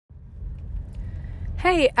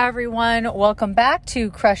Hey everyone, welcome back to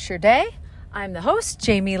Crush Your Day. I'm the host,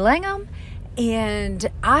 Jamie Langham, and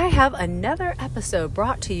I have another episode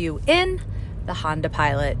brought to you in the Honda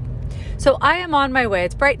Pilot. So I am on my way.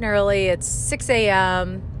 It's bright and early. It's 6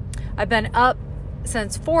 a.m. I've been up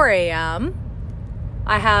since 4 a.m.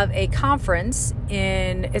 I have a conference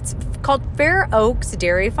it's called Fair Oaks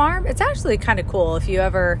Dairy Farm. It's actually kind of cool if you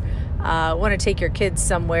ever want to take your kids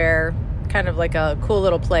somewhere, kind of like a cool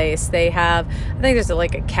little place. They have, I think there's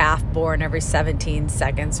like a calf born every 17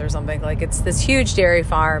 seconds or something. Like it's this huge dairy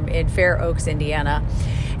farm in Fair Oaks, Indiana.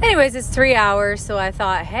 Anyways, it's 3 hours. So I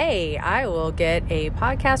thought, hey, I will get a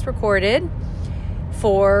podcast recorded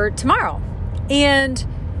for tomorrow. And,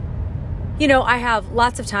 you know, I have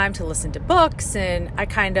lots of time to listen to books and I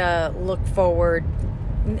kind of look forward.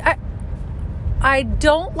 I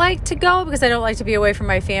don't like to go because I don't like to be away from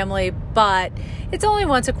my family, but it's only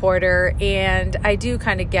once a quarter and I do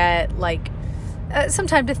kind of get like some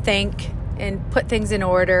time to think and put things in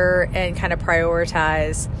order and kind of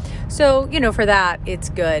prioritize. So, you know, for that, it's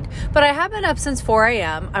good. But I have been up since 4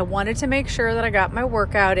 a.m. I wanted to make sure that I got my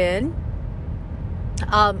workout in.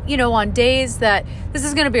 You know, on days that this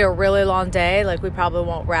is going to be a really long day, like we probably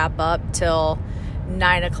won't wrap up till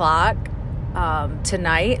 9 o'clock.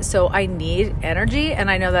 Tonight. So I need energy.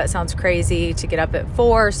 And I know that sounds crazy to get up at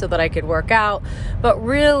 4 so that I could work out, but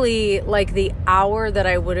really like the hour that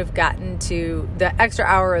I would have gotten to the extra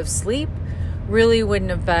hour of sleep really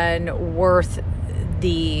wouldn't have been worth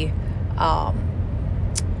the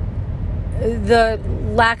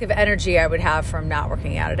lack of energy I would have from not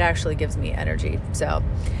working out. It actually gives me energy. So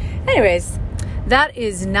anyways, that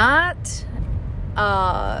is not,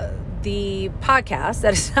 the podcast.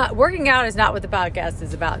 That is not, working out is not what the podcast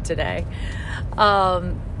is about today.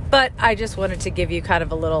 But I just wanted to give you kind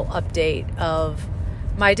of a little update of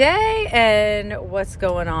my day and what's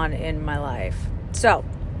going on in my life. So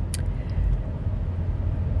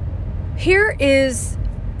here is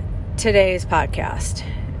today's podcast.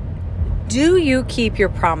 Do you keep your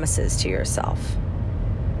promises to yourself?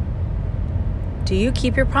 Do you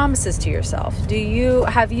keep your promises to yourself?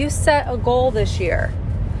 Have you set a goal this year?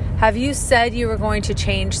 Have you said you were going to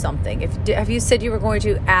change something? Have you said you were going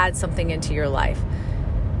to add something into your life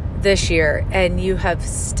this year and you have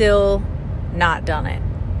still not done it?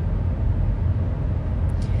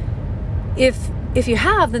 If you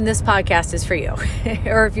have, then this podcast is for you.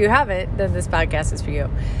 Or if you haven't, then this podcast is for you.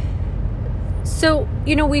 So,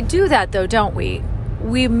 you know, we do that though, don't we?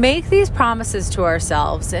 We make these promises to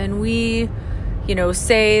ourselves and we, you know,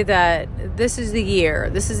 say that this is the year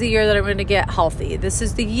that I'm going to get healthy. This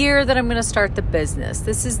is the year that I'm going to start the business.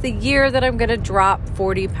 This is the year that I'm going to drop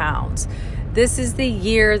 40 pounds. This is the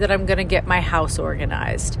year that I'm going to get my house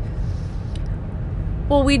organized.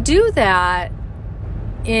 Well, we do that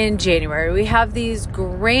in January. We have these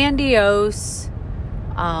grandiose,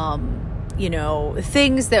 you know,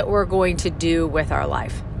 things that we're going to do with our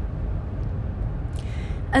life.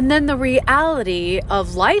 And then the reality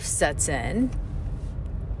of life sets in.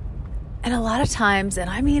 And a lot of times,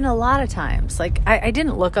 and I mean a lot of times, like I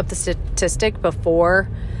didn't look up the statistic before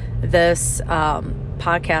this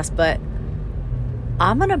podcast, but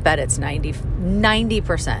I'm going to bet it's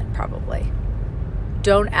 90% probably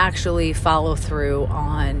don't actually follow through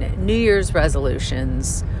on New Year's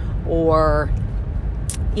resolutions or,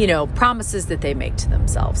 you know, promises that they make to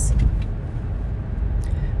themselves.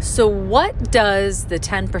 So what does the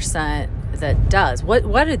 10% that does? What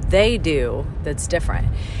do they do that's different?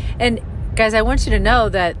 And guys, I want you to know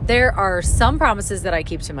that there are some promises that I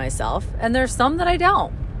keep to myself and there's some that I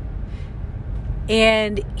don't.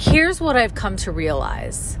 And here's what I've come to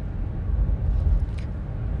realize.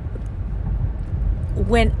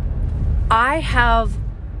 When I have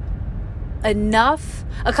a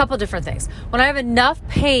couple different things. When I have enough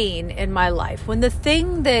pain in my life, when the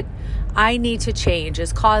thing that I need to change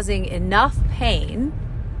is causing enough pain,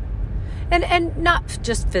 and not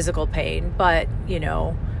just physical pain, but, you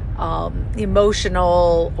know,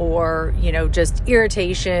 emotional or, you know, just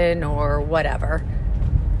irritation or whatever.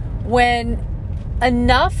 When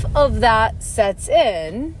enough of that sets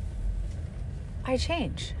in, I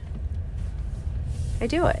change. I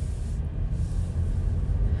do it.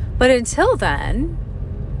 But until then,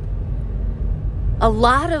 a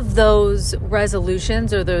lot of those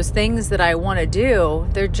resolutions or those things that I want to do,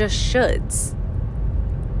 they're just shoulds.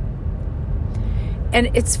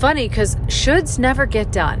 And it's funny because shoulds never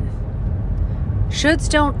get done. Shoulds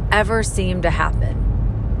don't ever seem to happen.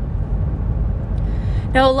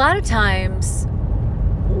 Now, a lot of times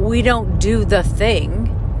we don't do the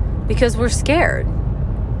thing because we're scared.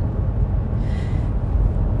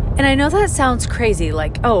 And I know that sounds crazy,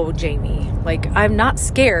 like, oh, Jamie, Like, I'm not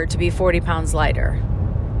scared to be 40 pounds lighter.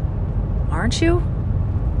 Aren't you?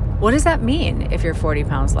 What does that mean if you're 40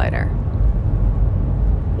 pounds lighter?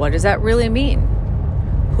 What does that really mean?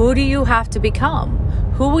 Who do you have to become?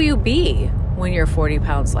 Who will you be when you're 40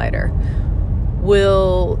 pounds lighter?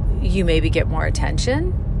 Will you maybe get more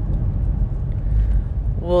attention?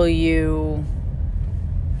 Will you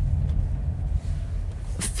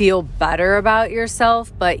feel better about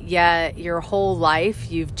yourself, but yet your whole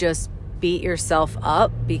life you've just beat yourself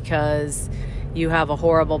up because you have a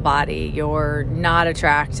horrible body, you're not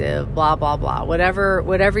attractive, blah, blah, blah,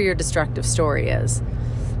 whatever your destructive story is.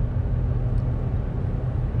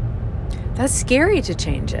 That's scary to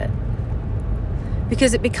change it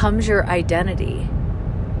because it becomes your identity.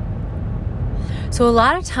 So a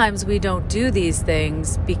lot of times we don't do these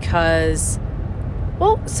things because,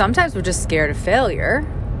 well, sometimes we're just scared of failure,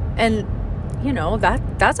 and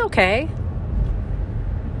that's okay.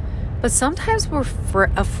 But sometimes we're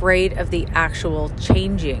afraid of the actual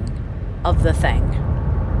changing of the thing.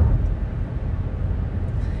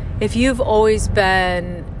 If you've always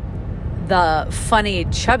been the funny,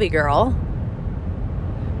 chubby girl,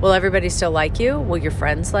 will everybody still like you? Will your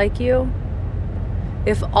friends like you?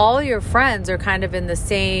 If all your friends are kind of in the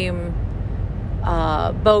same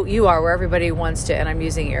boat you are, where everybody wants to, and I'm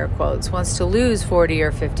using air quotes, wants to lose 40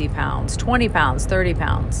 or 50 pounds, 20 pounds, 30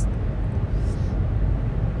 pounds,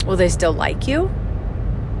 will they still like you?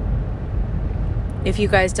 If you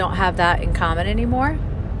guys don't have that in common anymore?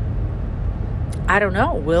 I don't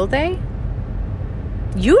know. Will they?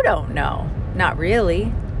 You don't know. Not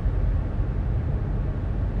really.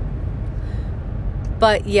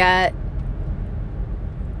 But yet,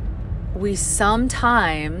 we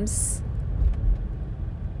sometimes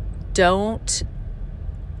don't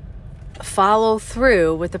follow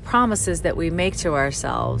through with the promises that we make to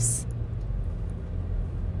ourselves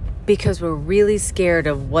because we're really scared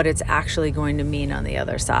of what it's actually going to mean on the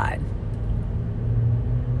other side.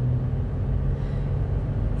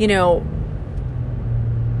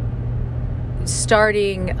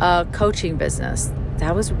 Starting a coaching business,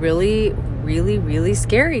 that was really, really, really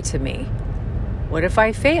scary to me. What if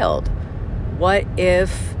I failed? What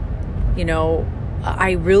if,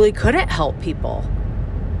 I really couldn't help people?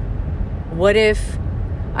 What if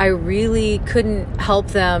I really couldn't help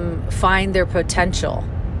them find their potential?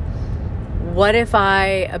 What if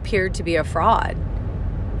I appeared to be a fraud?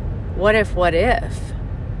 What if?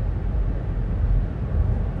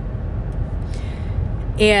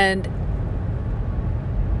 And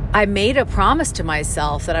I made a promise to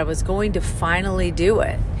myself that I was going to finally do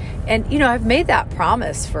it. And, I've made that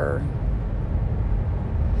promise for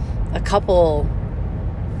a couple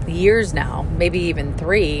years now, maybe even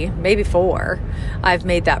 3, maybe 4. I've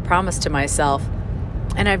made that promise to myself,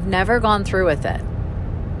 and I've never gone through with it.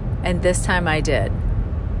 And this time I did.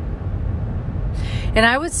 And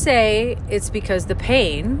I would say it's because the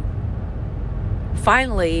pain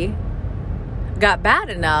finally got bad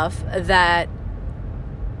enough that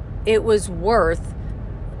it was worth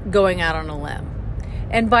going out on a limb.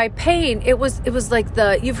 And by pain, it was like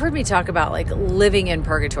you've heard me talk about like living in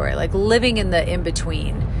purgatory, like living in the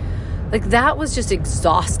in-between. Like that was just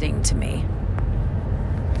exhausting to me.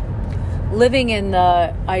 Living in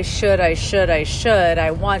the I should,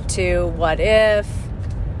 I want to, what if,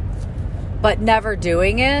 but never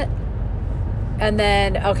doing it. And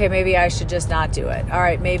then, okay, maybe I should just not do it. All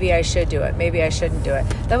right, maybe I should do it. Maybe I shouldn't do it.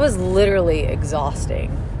 That was literally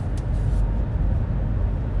exhausting.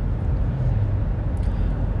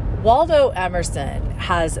 Waldo Emerson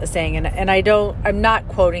has a saying, and I'm not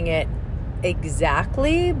quoting it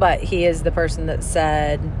exactly, but he is the person that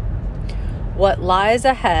said, "What lies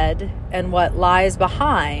ahead and what lies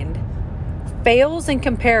behind fails in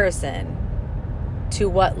comparison to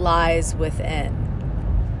what lies within."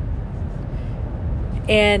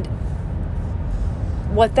 And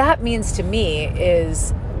what that means to me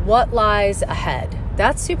is what lies ahead.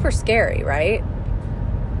 That's super scary, right?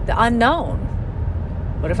 The unknown.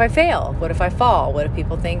 What if I fail? What if I fall? What if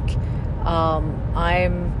people think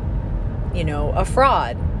I'm, a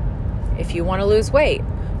fraud? If you want to lose weight,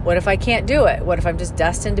 what if I can't do it? What if I'm just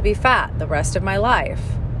destined to be fat the rest of my life?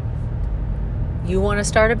 You want to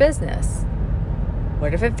start a business.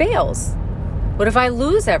 What if it fails? What if I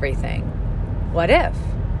lose everything? What if?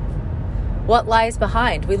 What lies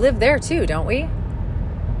behind? We live there too, don't we?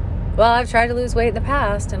 Well, I've tried to lose weight in the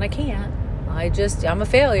past and I can't. I'm a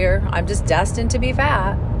failure. I'm just destined to be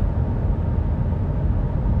fat.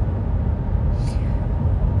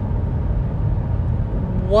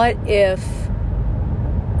 What if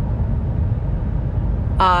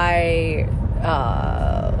I,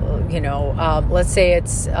 let's say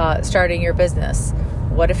it's starting your business.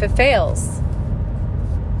 What if it fails?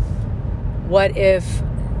 What if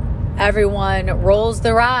everyone rolls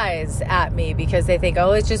their eyes at me because they think,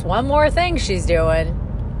 oh, it's just one more thing she's doing?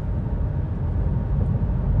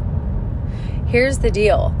 Here's the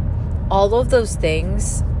deal. All of those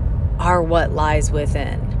things are what lies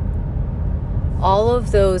within. All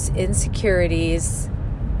of those insecurities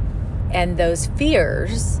and those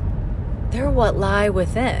fears, they're what lie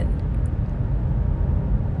within.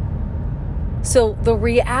 So the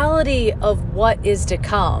reality of what is to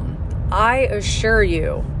come, I assure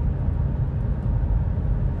you,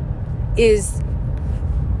 is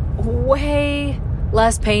way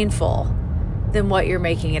less painful than what you're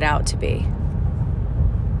making it out to be.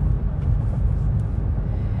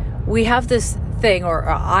 We have this thing, or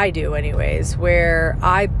I do anyways, where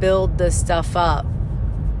I build this stuff up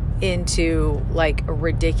into like a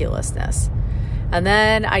ridiculousness. And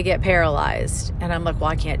then I get paralyzed and I'm like, well,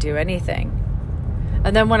 I can't do anything.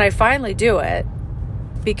 And then when I finally do it,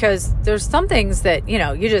 because there's some things that,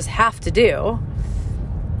 you just have to do,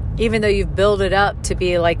 even though you've built it up to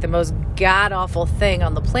be like the most god-awful thing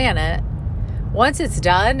on the planet, once it's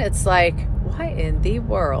done, it's like, why in the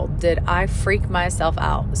world did I freak myself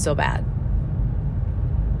out so bad?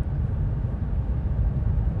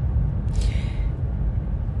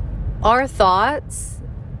 Our thoughts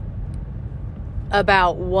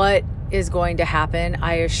about what is going to happen,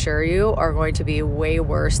 I assure you, are going to be way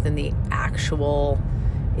worse than the actual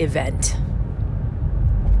event.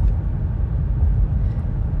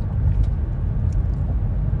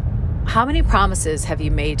 How many promises have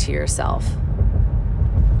you made to yourself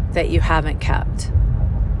that you haven't kept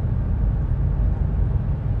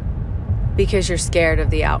because you're scared of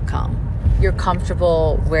the outcome? You're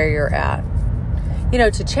comfortable where you're at.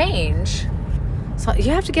 To change, so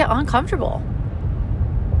you have to get uncomfortable.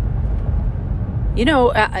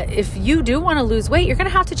 If you do want to lose weight, you're going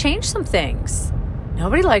to have to change some things.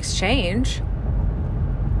 Nobody likes change.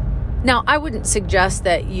 Now, I wouldn't suggest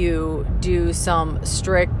that you do some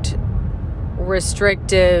strict,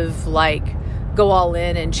 restrictive, like go all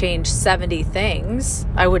in and change 70 things.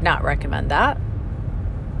 I would not recommend that.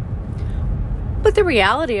 But the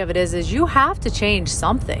reality of it is you have to change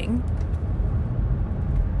something.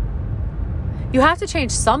 You have to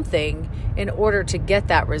change something in order to get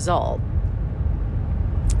that result.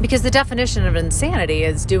 Because the definition of insanity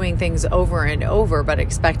is doing things over and over but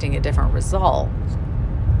expecting a different result.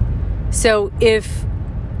 So if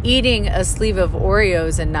eating a sleeve of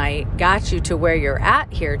Oreos a night got you to where you're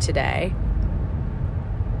at here today,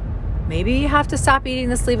 maybe you have to stop eating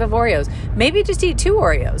the sleeve of Oreos. Maybe just eat 2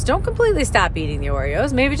 Oreos. Don't completely stop eating the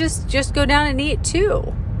Oreos. Maybe just go down and eat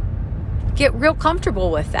 2. Get real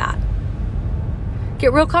comfortable with that.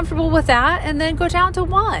 Get real comfortable with that and then go down to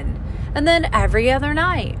 1. And then every other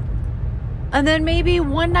night. And then maybe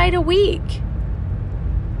 1 night a week.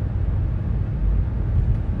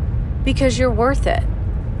 Because you're worth it.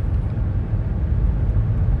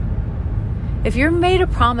 If you're made a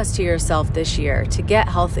promise to yourself this year to get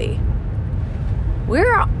healthy,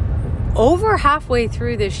 we're over halfway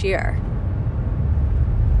through this year.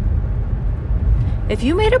 If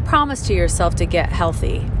you made a promise to yourself to get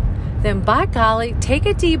healthy, then by golly, take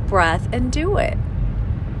a deep breath and do it.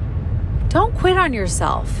 Don't quit on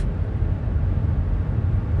yourself.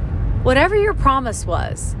 Whatever your promise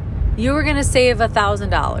was, you were going to save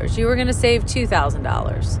 $1,000. You were going to save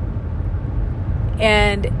 $2,000.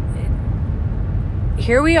 And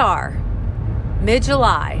here we are,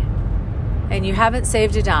 mid-July, and you haven't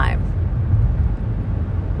saved a dime.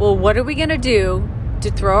 Well, what are we going to do to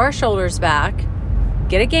throw our shoulders back,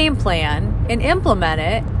 get a game plan, and implement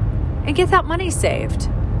it, and get that money saved?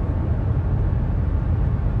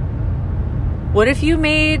 What if you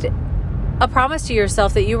made a promise to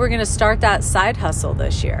yourself that you were going to start that side hustle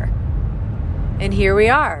this year? And here we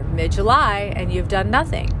are, mid-July, and you've done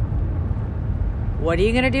nothing. What are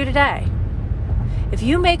you going to do today? If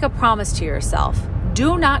you make a promise to yourself,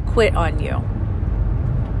 do not quit on you.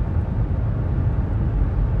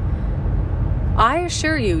 I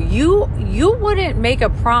assure you, you wouldn't make a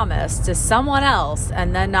promise to someone else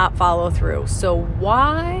and then not follow through. So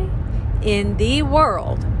why in the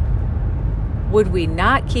world would we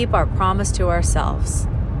not keep our promise to ourselves?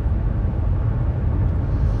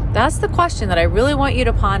 That's the question that I really want you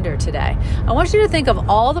to ponder today. I want you to think of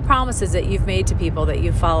all the promises that you've made to people that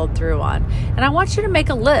you've followed through on. And I want you to make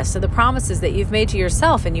a list of the promises that you've made to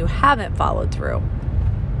yourself and you haven't followed through.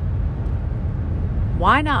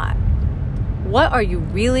 Why not? What are you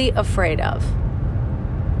really afraid of?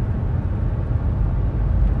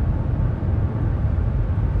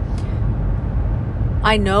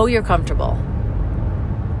 I know you're comfortable.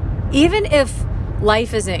 Even if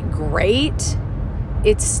life isn't great,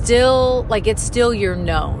 it's still you're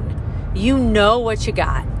known. You know what you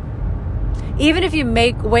got. Even if you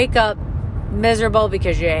wake up miserable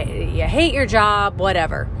because you hate your job,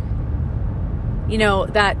 whatever. You know,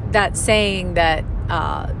 that saying that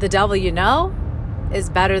the devil you know is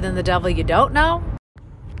better than the devil you don't know.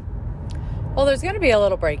 Well, there's going to be a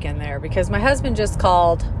little break in there because my husband just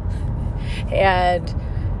called and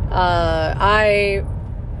I,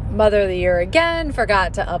 Mother of the Year again,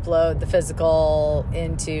 forgot to upload the physical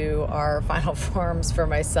into our final forms for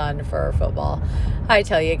my son for football. I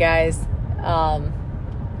tell you guys, we're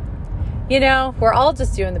all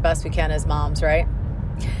just doing the best we can as moms, right?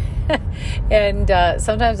 And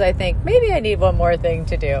sometimes I think maybe I need one more thing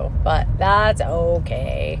to do, but that's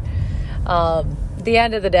okay. The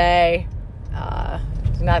end of the day,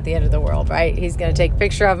 not the end of the world, right? He's going to take a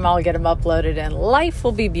picture of them. I'll get them uploaded and life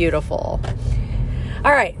will be beautiful.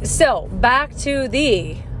 All right. So back to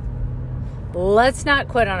let's not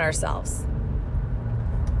quit on ourselves.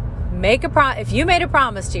 If you made a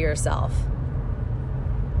promise to yourself,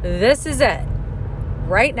 this is it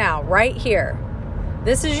right now, right here.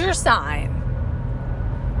 This is your sign.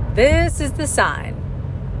 This is the sign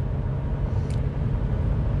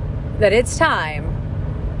that it's time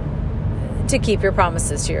to keep your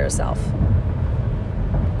promises to yourself.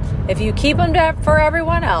 If you keep them for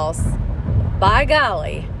everyone else, by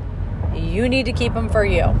golly, you need to keep them for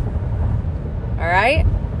you. All right?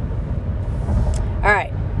 All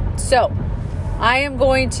right. So I am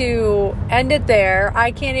going to end it there.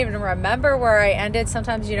 I can't even remember where I ended.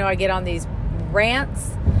 Sometimes, I get on these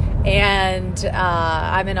rants and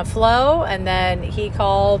I'm in a flow, and then he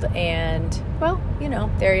called and, well,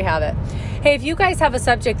 there you have it. Hey, if you guys have a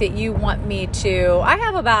subject that you want me to, I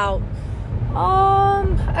have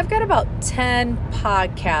I've got about 10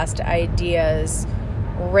 podcast ideas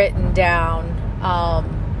written down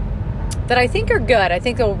that I think are good. I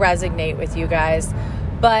think they'll resonate with you guys.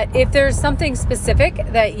 But if there's something specific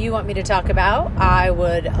that you want me to talk about, I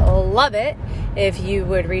would love it if you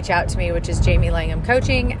would reach out to me, which is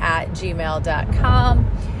jamielanghamcoaching@gmail.com.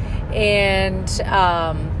 And,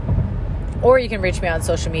 or you can reach me on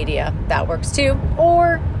social media. That works too.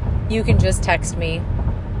 Or you can just text me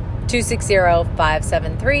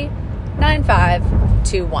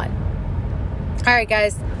 260-573-9521. All right,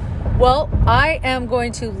 guys. Well, I am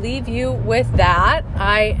going to leave you with that.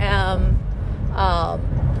 I am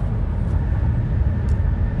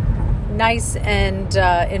nice and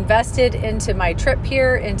invested into my trip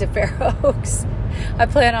here into Fair Oaks. I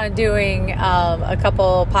plan on doing a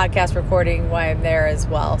couple podcast recording while I'm there as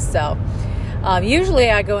well. So usually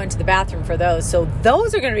I go into the bathroom for those. So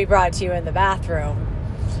those are going to be brought to you in the bathroom.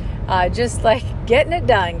 Just like getting it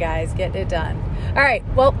done, guys, getting it done. All right.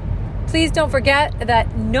 Well, please don't forget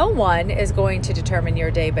that no one is going to determine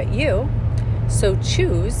your day but you. So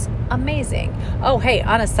choose amazing. Oh, hey,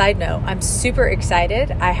 on a side note, I'm super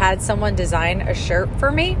excited. I had someone design a shirt for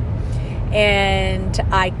me and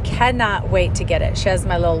I cannot wait to get it. She has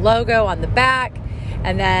my little logo on the back,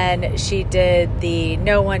 and then she did the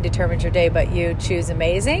no one determines your day but you, choose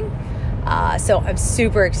amazing. So I'm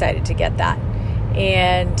super excited to get that.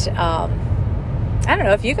 And I don't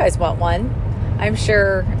know if you guys want one. I'm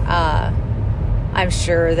sure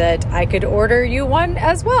that I could order you one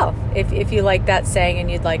as well if you like that saying and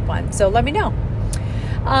you'd like one. So let me know.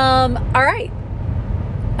 All right.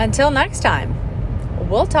 Until next time,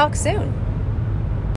 we'll talk soon.